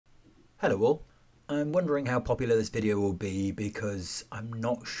Hello all. I'm wondering how popular this video will be because I'm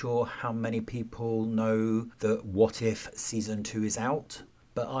not sure how many people know that What If Season 2 is out,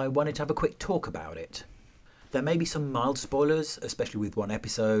 but I wanted to have a quick talk about it. There may be some mild spoilers, especially with one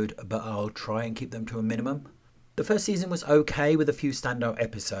episode, but I'll try and keep them to a minimum. The first season was okay with a few standout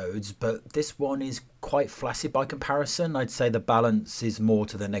episodes, but this one is quite flaccid by comparison. I'd say the balance is more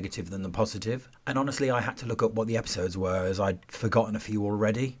to the negative than the positive. And honestly, I had to look up what the episodes were as I'd forgotten a few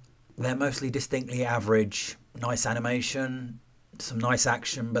already. They're mostly distinctly average, nice animation, some nice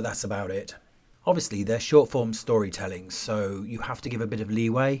action, but that's about it. Obviously, they're short-form storytelling, so you have to give a bit of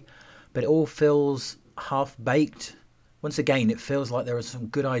leeway, but it all feels half-baked. Once again, it feels like there are some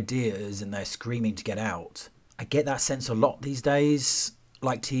good ideas and they're screaming to get out. I get that sense a lot these days,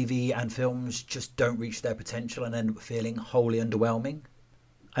 like TV and films just don't reach their potential and end up feeling wholly underwhelming.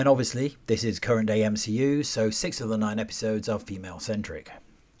 And obviously, this is current day MCU, so 6 of the 9 episodes are female-centric.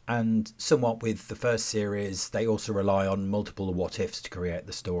 And somewhat with the first series, they also rely on multiple what-ifs to create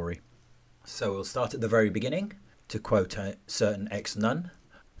the story. So we'll start at the very beginning, to quote a certain ex-nun.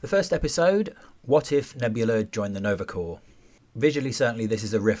 The first episode, What If Nebula Joined the Nova Corps? Visually, certainly this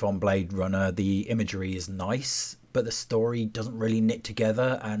is a riff on Blade Runner. The imagery is nice, but the story doesn't really knit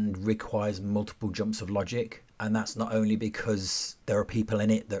together and requires multiple jumps of logic. And that's not only because there are people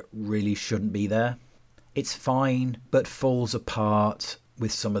in it that really shouldn't be there. It's fine, but falls apart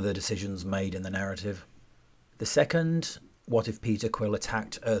with some of the decisions made in the narrative. The second, What If Peter Quill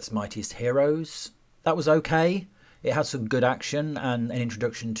Attacked Earth's Mightiest Heroes? That was okay. It had some good action and an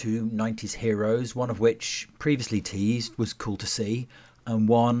introduction to 90s heroes, one of which, previously teased, was cool to see, and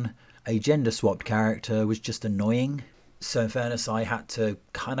one, a gender-swapped character, was just annoying. So in fairness, I had to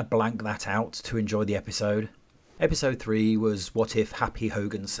kind of blank that out to enjoy the episode. Episode 3 was What If Happy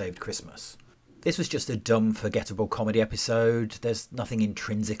Hogan Saved Christmas? This was just a dumb, forgettable comedy episode. There's nothing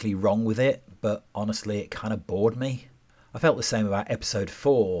intrinsically wrong with it, but honestly, it kind of bored me. I felt the same about episode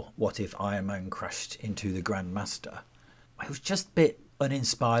 4, What If Iron Man Crashed into the Grand Master? It was just a bit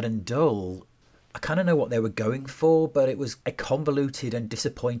uninspired and dull. I kind of know what they were going for, but it was a convoluted and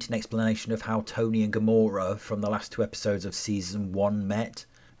disappointing explanation of how Tony and Gamora from the last 2 episodes of season 1 met.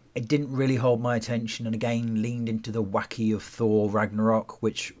 It didn't really hold my attention and again leaned into the wacky of Thor Ragnarok,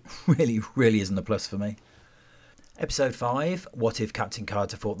 which really isn't a plus for me. Episode 5, What If Captain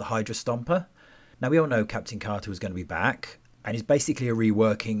Carter Fought the Hydra Stomper? Now we all know Captain Carter was going to be back, and is basically a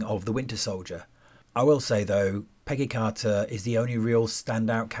reworking of the Winter Soldier. I will say though, Peggy Carter is the only real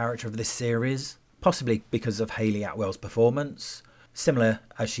standout character of this series, possibly because of Hayley Atwell's performance, similar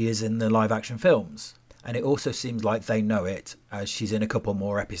as she is in the live action films. And it also seems like they know it, as she's in a couple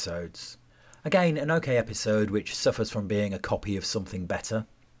more episodes. Again, an okay episode which suffers from being a copy of something better.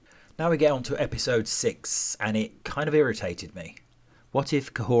 Now we get on to episode 6, and it kind of irritated me. What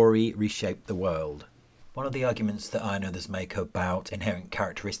if Kahori reshaped the world? One of the arguments that I and others make about inherent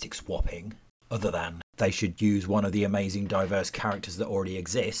characteristic swapping, other than they should use one of the amazing diverse characters that already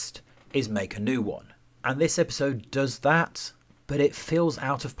exist, is make a new one. And this episode does that, but it feels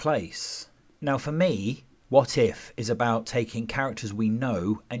out of place. Now for me, What If is about taking characters we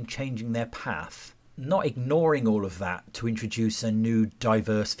know and changing their path, not ignoring all of that to introduce a new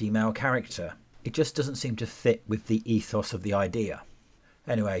diverse female character. It just doesn't seem to fit with the ethos of the idea.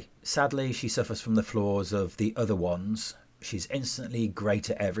 Anyway, sadly she suffers from the flaws of the other ones. She's instantly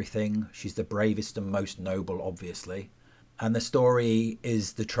great at everything, she's the bravest and most noble obviously. And the story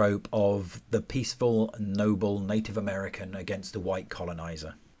is the trope of the peaceful, noble Native American against the white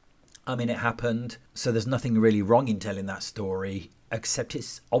colonizer. I mean, it happened, so there's nothing really wrong in telling that story, except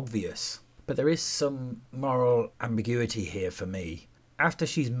it's obvious. But there is some moral ambiguity here for me. After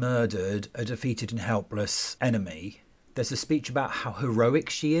she's murdered a defeated and helpless enemy, there's a speech about how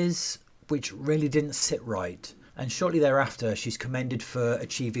heroic she is, which really didn't sit right. And shortly thereafter, she's commended for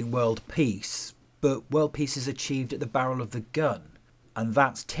achieving world peace, but world peace is achieved at the barrel of the gun, and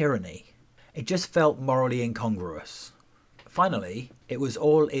that's tyranny. It just felt morally incongruous. Finally, it was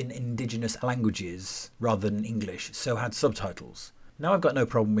all in indigenous languages rather than English, so had subtitles. Now I've got no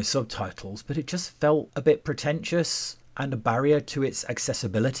problem with subtitles, but it just felt a bit pretentious and a barrier to its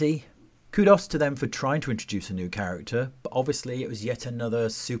accessibility. Kudos to them for trying to introduce a new character, but obviously it was yet another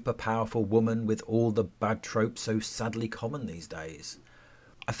super powerful woman with all the bad tropes so sadly common these days.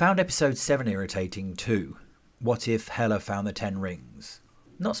 I found episode 7 irritating too. What if Hela found the 10 rings?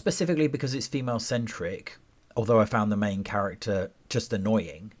 Not specifically because it's female-centric, although I found the main character just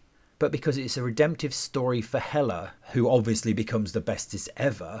annoying, but because it's a redemptive story for Hela, who obviously becomes the bestest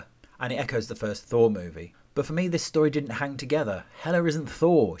ever, and it echoes the first Thor movie. But for me, this story didn't hang together. Hela isn't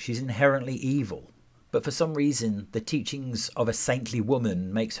Thor, she's inherently evil. But for some reason, the teachings of a saintly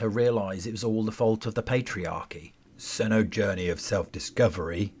woman makes her realise it was all the fault of the patriarchy. So no journey of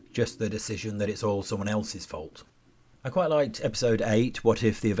self-discovery, just the decision that it's all someone else's fault. I quite liked episode 8, What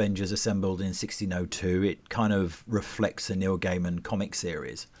If the Avengers Assembled in 1602. It kind of reflects the Neil Gaiman comic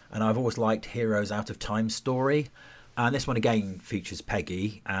series. And I've always liked Heroes Out of Time story. And this one again features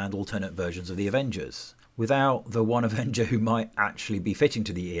Peggy and alternate versions of the Avengers, without the one Avenger who might actually be fitting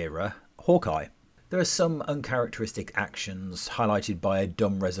to the era, Hawkeye. There are some uncharacteristic actions highlighted by a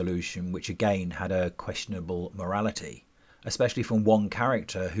dumb resolution which again had a questionable morality, especially from one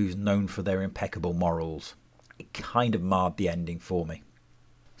character who's known for their impeccable morals. It kind of marred the ending for me.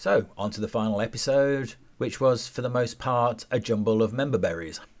 So, on to the final episode, which was for the most part a jumble of member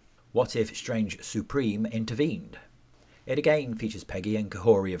berries. What if Strange Supreme intervened? It again features Peggy and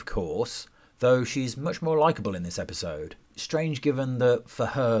Kahori, of course, though she's much more likeable in this episode. Strange given that for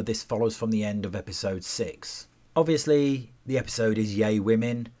her this follows from the end of episode 6. Obviously the episode is yay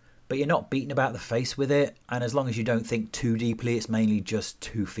women, but you're not beaten about the face with it, and as long as you don't think too deeply, it's mainly just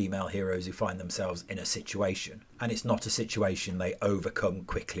two female heroes who find themselves in a situation, and it's not a situation they overcome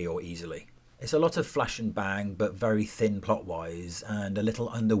quickly or easily. It's a lot of flash and bang, but very thin plot-wise, and a little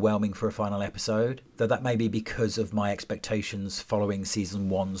underwhelming for a final episode, though that may be because of my expectations following Season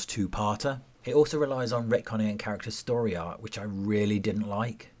 1's two-parter. It also relies on retconning and character story arc, which I really didn't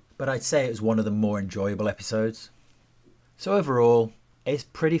like, but I'd say it was one of the more enjoyable episodes. So overall, it's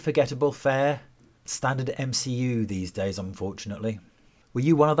pretty forgettable fare. Standard MCU these days, unfortunately. Were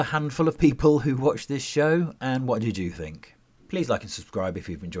you one of the handful of people who watched this show, and what did you think? Please like and subscribe if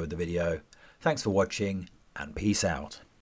you've enjoyed the video. Thanks for watching, and peace out.